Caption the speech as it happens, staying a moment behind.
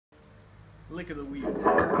Lick of the week.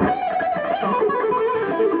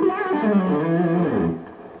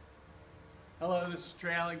 Hello, this is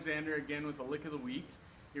Trey Alexander again with the Lick of the Week.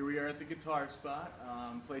 Here we are at the Guitar Spot,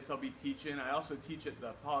 place I'll be teaching. I also teach at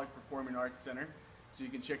the Pollock Performing Arts Center, so you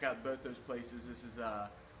can check out both those places. This is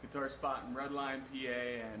Guitar Spot in Redline, PA,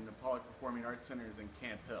 and the Pollock Performing Arts Center is in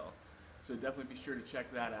Camp Hill. So definitely be sure to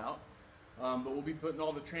check that out. But we'll be putting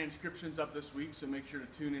all the transcriptions up this week, so make sure to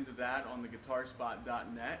tune into that on the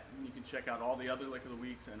guitarspot.net, and you can check out all the other Lick of the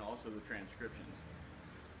Weeks and also the transcriptions.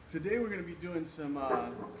 Today we're going to be doing some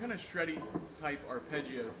kind of shreddy type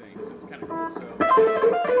arpeggio things. It's kind of cool.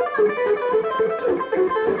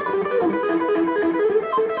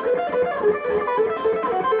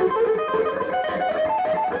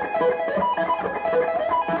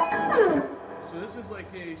 So this is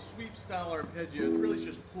like a sweep style arpeggio. It's really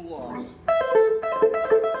just pull-offs.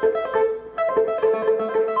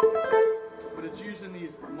 But it's using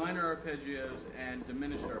these minor arpeggios and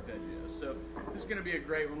diminished arpeggios. So this is going to be a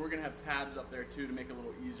great one. We're going to have tabs up there too to make it a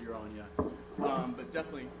little easier on you. But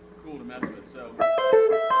definitely cool to mess with. So.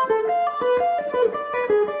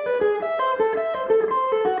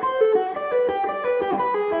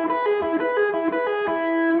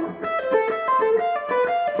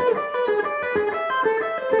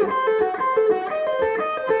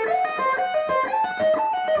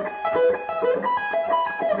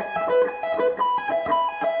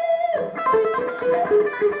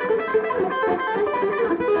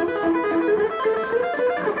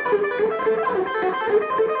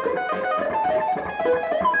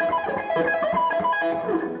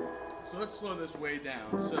 So let's slow this way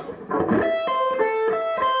down. So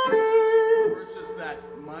first just that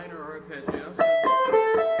minor arpeggio. So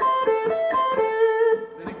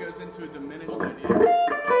then it goes into a diminished idea.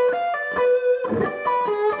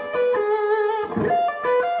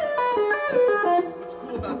 What's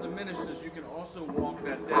cool about diminished is you can also walk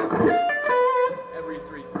that down every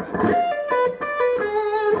 3 frets.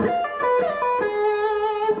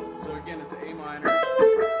 So again, it's A minor,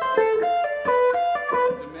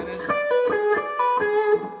 diminished,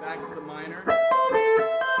 back to the minor,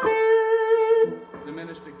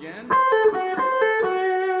 diminished again,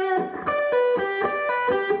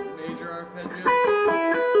 major arpeggio,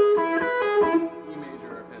 E major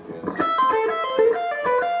arpeggio. So,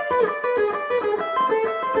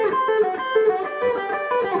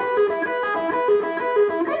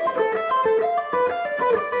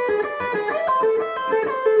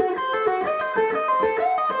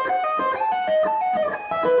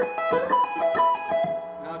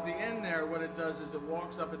 now at the end there, what it does is it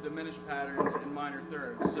walks up a diminished pattern in minor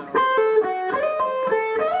thirds. So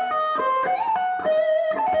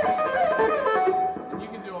and you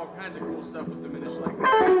can do all kinds of cool stuff with diminished like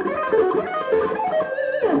that,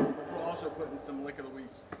 which we'll also put in some Lick of the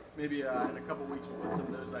Weeks. Maybe in a couple weeks we'll put some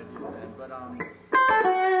of those ideas in. But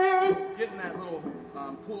getting that little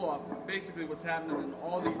pull off, basically what's happening in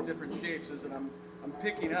all these different shapes is that I'm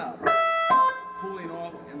picking up, pulling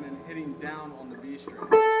off, and then hitting down on the B string.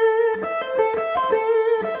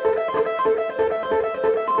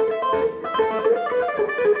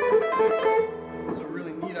 It's a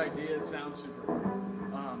really neat idea. It sounds super cool.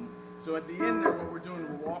 So at the end there, what we're doing,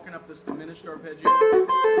 we're walking up this diminished arpeggio.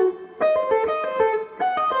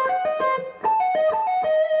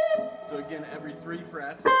 So again, every 3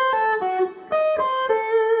 frets.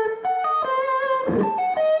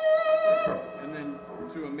 And then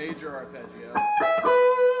to a major arpeggio.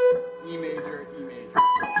 E major, E major.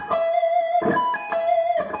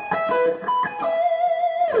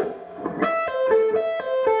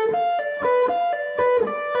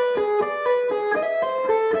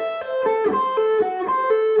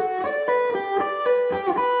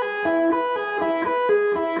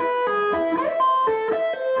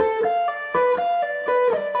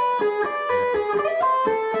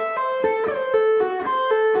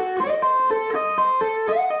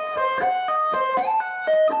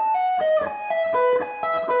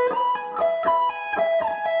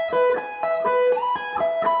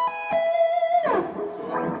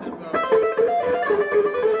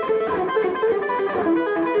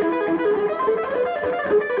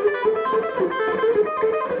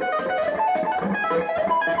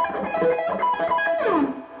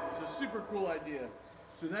 So super cool idea.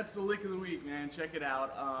 So that's the Lick of the Week, man. Check it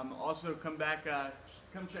out. Also come back,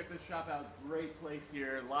 come check this shop out. Great place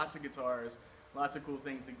here. Lots of guitars, lots of cool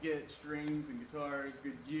things to get, strings and guitars,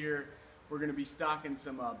 good gear. We're going to be stocking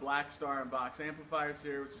some Black Star and Box amplifiers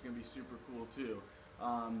here, which is going to be super cool too.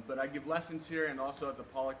 But I give lessons here and also at the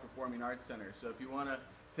Pollock Performing Arts Center. So if you want to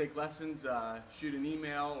take lessons, shoot an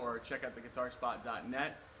email or check out the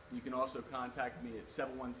guitarspot.net. You can also contact me at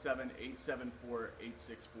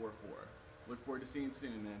 717-874-8644. Look forward to seeing you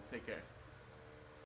soon, man. Take care.